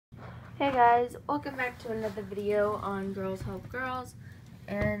Hey guys, welcome back to another video on Girls Help Girls,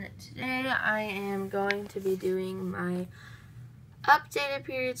 and today I am going to be doing my updated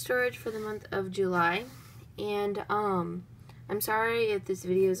period storage for the month of July. And I'm sorry if this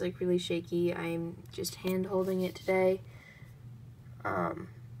video is like really shaky. I'm just hand holding it today. Sorry,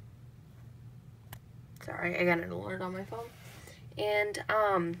 I got an alert on my phone. And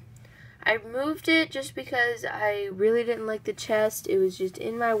I moved it just because I really didn't like the chest. It was just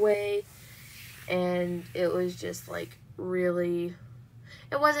in my way, and it was just like really,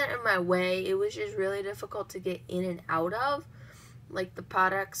 it wasn't in my way, it was just really difficult to get in and out of. Like the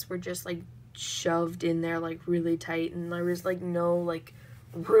products were just like shoved in there like really tight, and there was like no like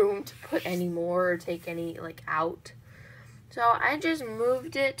room to put any more or take any like out. So I just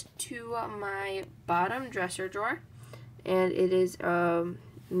moved it to my bottom dresser drawer, and it is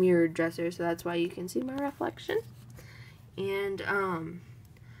mirrored dresser, so that's why you can see my reflection. And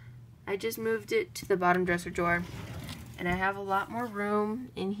I just moved it to the bottom dresser drawer, and I have a lot more room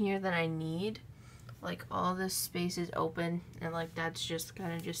in here than I need. Like all this space is open, and like that's just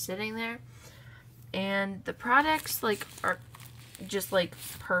kind of just sitting there. And the products like are just like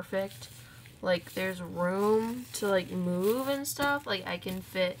perfect. Like there's room to like move and stuff. Like I can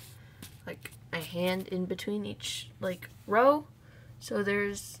fit like a hand in between each like row. So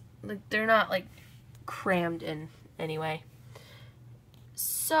there's like, they're not like crammed in anyway.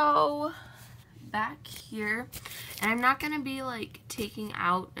 So back here, and I'm not gonna be like taking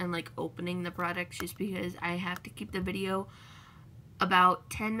out and like opening the products just because I have to keep the video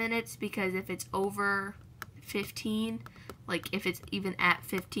about 10 minutes, because if it's over 15, like if it's even at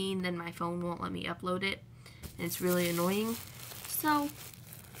 15, then my phone won't let me upload it, and it's really annoying. So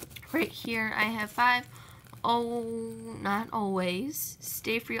right here I have 5 not always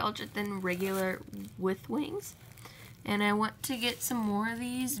Stay Free Ultra Thin regular with wings, and I want to get some more of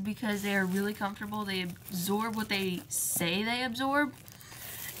these because they are really comfortable. They absorb what they say they absorb,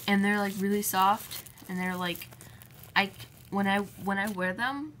 and they're like really soft, and they're like, when I wear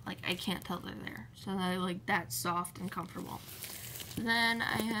them, like I can't tell they're there, so they're like that soft and comfortable. Then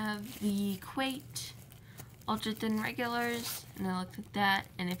I have the Equate Ultra Thin regulars, and they look like that.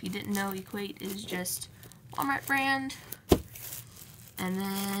 And if you didn't know, Equate is just Walmart brand. And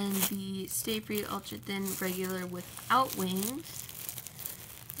then the Stay Free Ultra Thin regular without wings,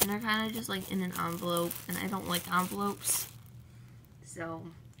 and they're kind of just like in an envelope, and I don't like envelopes, so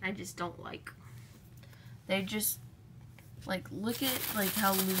I just don't like. They just like, look at like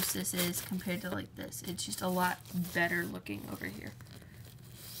how loose this is compared to like this. It's just a lot better looking over here.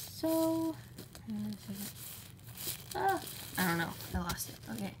 So I don't know, I lost it.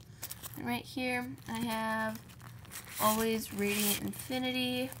 Okay, and right here I have Always Radiant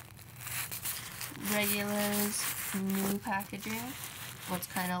Infinity regulars, new packaging. Well, it's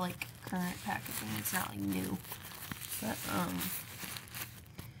kind of like current packaging, it's not like new, but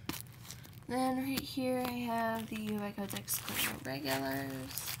then right here I have the Vicotex Cleaner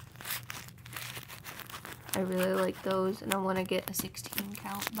regulars. I really like those, and I want to get a 16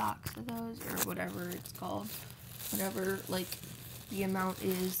 count box of those, or whatever it's called, whatever like the amount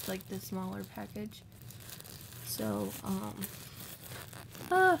is, like the smaller package. So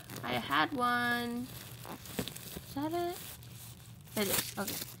I had one. Is that it? It is.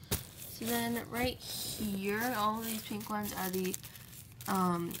 Okay. So then right here, all of these pink ones are the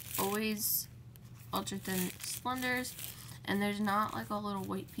Always Ultra Thin Splendors, and there's not like a little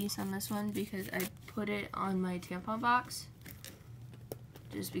white piece on this one because I put it on my tampon box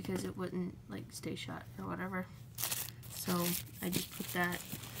just because it wouldn't like stay shut or whatever. So I just put that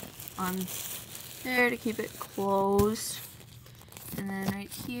on there to keep it closed. And then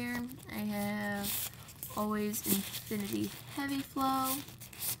right here I have Always Infinity Heavy Flow.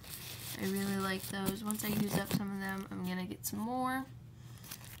 I really like those. Once I use up some of them, I'm gonna get some more.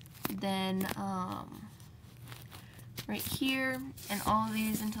 Then right here, and all of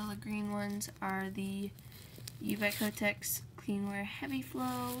these until the green ones are the Vicotex Cleanwear Heavy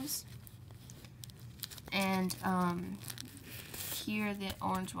Flows. And here the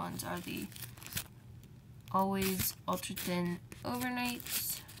orange ones are the Always Ultra Thin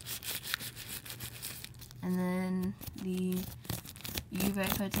Overnights. And then the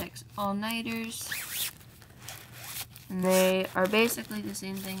Vicotex All Nighters. And they are basically the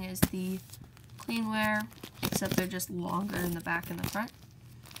same thing as the Cleanwear, except they're just longer in the back and the front.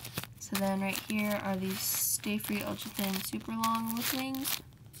 So then right here are these Stay Free Ultra Thin Super Long with wings.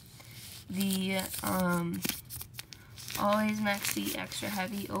 The Always Maxi Extra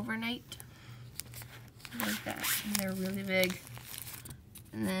Heavy Overnight. Like that. And they're really big.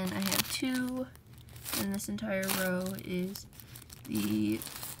 And then I have 2, and this entire row is the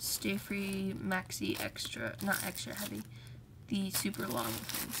Stay Free Maxi Extra, not extra heavy, the super long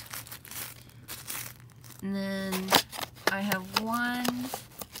ones. And then I have one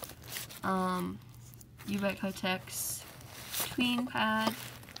U-Bike Kotex tween pad,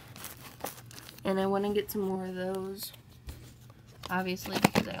 and I want to get some more of those, obviously,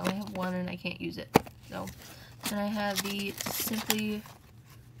 because I only have one and I can't use it. So then I have the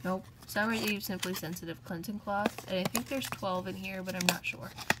Summer Eve Simply Sensitive Cleansing Cloth, and I think there's 12 in here, but I'm not sure.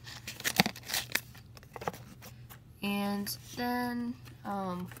 And then,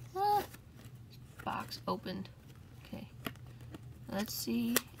 box opened. Okay, let's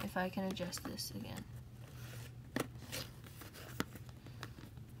see if I can adjust this again.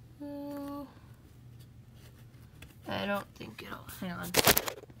 I don't think it'll, hang on.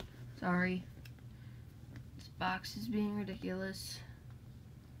 Sorry. This box is being ridiculous.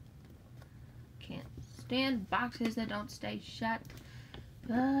 Can't stand boxes that don't stay shut.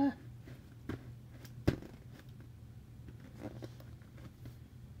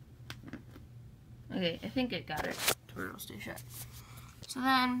 Okay, I think it got it to where it'll stay shut. So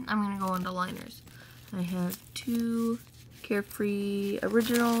then, I'm going to go into liners. I have 2 Carefree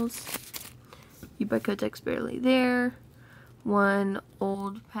Originals, U-Bike Kotex Barely There, 1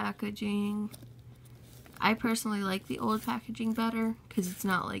 old packaging. I personally like the old packaging better, because it's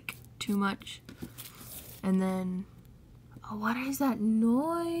not like too much. And then, oh, what is that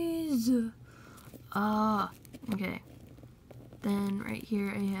noise? Okay. Then right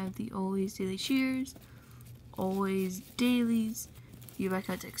here I have the Always Daily Shears, Always Dailies, U-Bike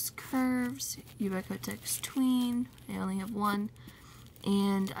Kotex Curves, U-Bike Kotex Tween. I only have one,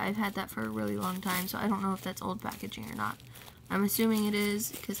 and I've had that for a really long time, so I don't know if that's old packaging or not. I'm assuming it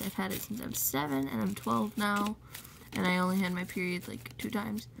is, because I've had it since I was 7, and I'm 12 now, and I only had my period like 2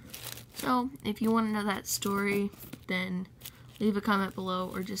 times. So, if you want to know that story, then leave a comment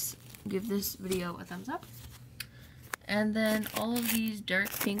below, or just give this video a thumbs up. And then all of these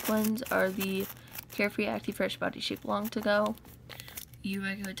dark pink ones are the Carefree Active Fresh Body Shape Long To Go,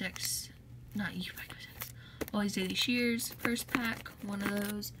 U-Bike Kotex, not U-Bike Kotex, Always Daily Shears, first pack, one of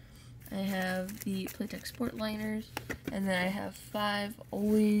those. I have the Playtex Sport Liners, and then I have 5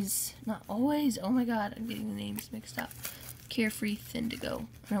 not always, oh my god, I'm getting the names mixed up, Carefree Thin To Go,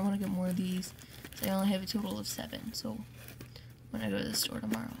 and I want to get more of these, so I only have a total of 7, so when I go to the store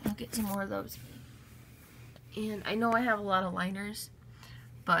tomorrow, I'll get some more of those. And I know I have a lot of liners,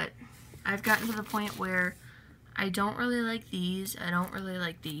 but I've gotten to the point where I don't really like these, I don't really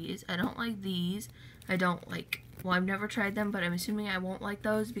like these, I don't like these, I don't like, well, I've never tried them, but I'm assuming I won't like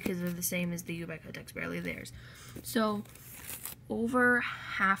those because they're the same as the U-Bike Kotex Barely Theirs. So, over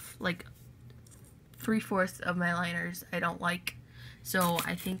half, like 3/4 of my liners I don't like, so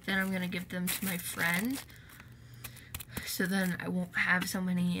I think that I'm going to give them to my friend. So then I won't have so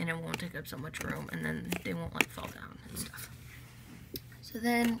many and it won't take up so much room, and then they won't like fall down and stuff. So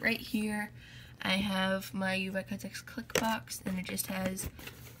then right here I have my U-Bike Kotex Click Box, and it just has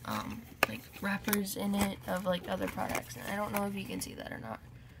like wrappers in it of like other products, and I don't know if you can see that or not.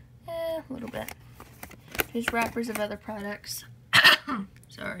 A little bit. Just wrappers of other products.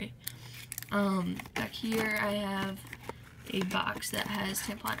 Sorry. Back here I have a box that has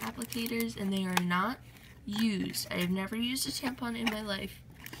tampon applicators, and they are not used. I have never used a tampon in my life,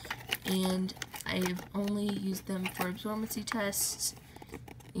 and I've only used them for absorbency tests,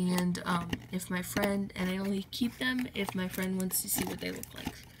 and if my friend, and I only keep them if my friend wants to see what they look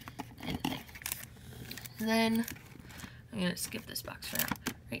like, kind of thing. And then I'm gonna skip this box for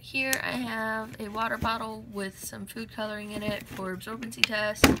now. Right here I have a water bottle with some food coloring in it for absorbency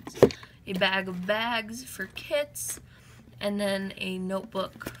tests, a bag of bags for kits, and then a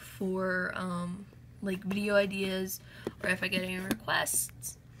notebook for like video ideas, or if I get any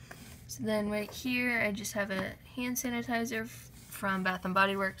requests. So then right here I just have a hand sanitizer from Bath &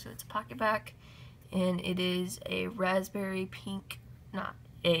 Body Works, so it's a pocket back, and it is a raspberry pink,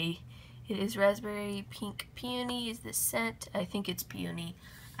 it is raspberry pink peony is the scent. I think it's peony.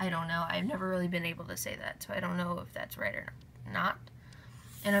 I don't know. I've never really been able to say that, so I don't know if that's right or not.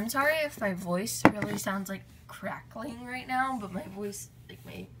 And I'm sorry if my voice really sounds like crackling right now, but my voice, like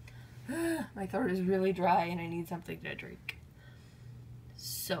my throat is really dry and I need something to drink.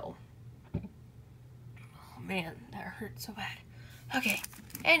 So, oh man, that hurts so bad. Okay,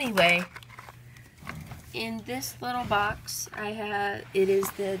 anyway, in this little box it is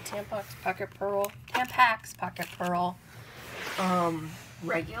the Tampax Pocket Pearl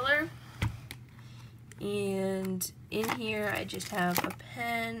regular, and in here I just have a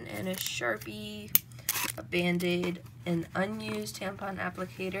pen and a Sharpie, a Band-Aid, an unused tampon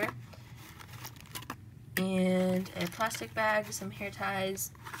applicator, and a plastic bag, some hair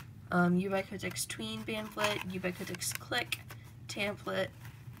ties, Ubiquitix Tween pamphlet, Ubiquitix Click, pamphlet,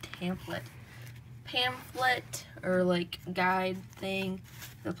 or like guide thing,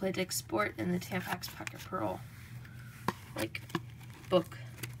 the Playtex Sport, and the Tampax Pocket Pearl, like, book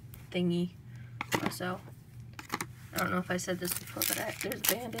thingy. Also, I don't know if I said this before, but there's a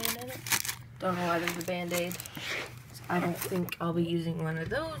Band-Aid in it. Don't know why there's a Band-Aid. I don't think I'll be using one of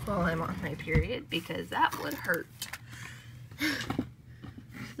those while I'm on my period, because that would hurt.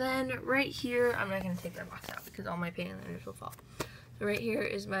 Then right here, I'm not going to take that box out because all my panty liners will fall. So right here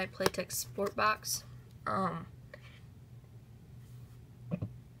is my Playtex Sport box.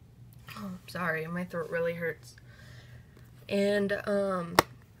 Sorry, my throat really hurts. And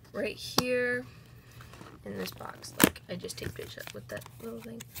right here in this box, like I just taped it shut with that little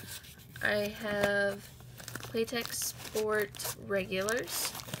thing, I have Playtex Sport regulars,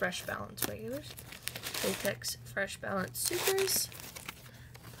 Fresh Balance regulars, Playtex Fresh Balance Supers,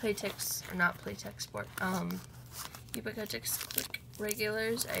 Playtex, or not Playtex Sport, Ubiquitix Click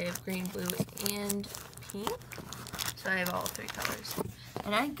regulars. I have green, blue, and pink, so I have all 3 colors.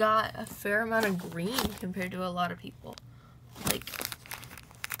 And I got a fair amount of green compared to a lot of people. Like,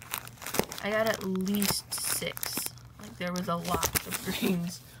 I got at least 6. Like, there was a lot of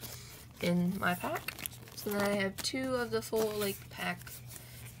greens in my pack. So then I have 2 of the full, like, pack,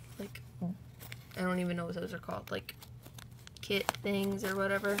 like, I don't even know what those are called, like, kit things or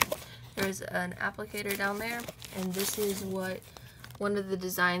whatever. There's an applicator down there, and this is what one of the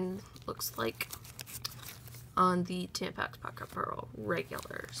designs looks like on the Tampax Pocket Pearl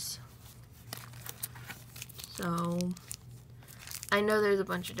regulars. So, I know there's a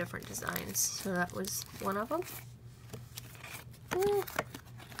bunch of different designs, so that was one of them.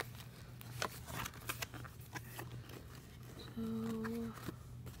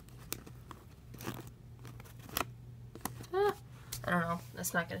 I don't know,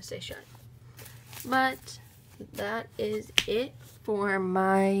 that's not going to stay shut. But that is it for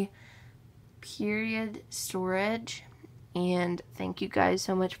my period storage, and thank you guys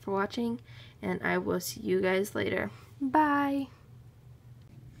so much for watching, and I will see you guys later. Bye!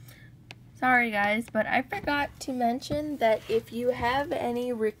 Sorry guys, but I forgot to mention that if you have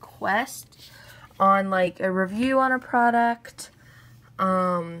any requests on like a review on a product,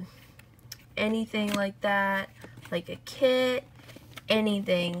 anything like that, like a kit,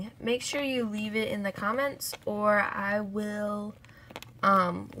 anything, make sure you leave it in the comments, or I will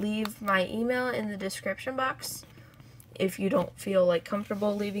leave my email in the description box if you don't feel like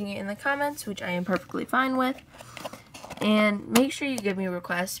comfortable leaving it in the comments, which I am perfectly fine with. And make sure you give me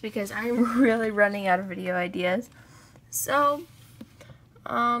requests because I'm really running out of video ideas. So,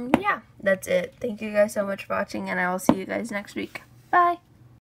 yeah, that's it. Thank you guys so much for watching, and I will see you guys next week. Bye!